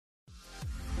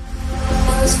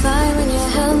was fine when you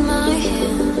held my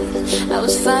hand. I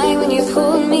was fine when you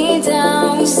pulled me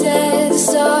down. You said the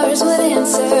stars would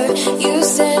answer. You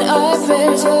said our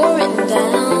prayers were written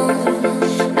down.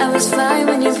 I was fine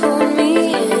when you pulled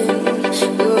me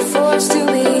in. We were forced to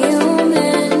be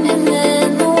human, and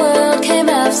then the world came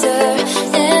after,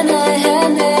 and I had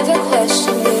never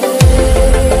questioned it.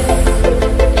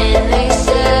 And they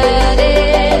said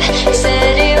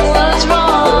it was wrong.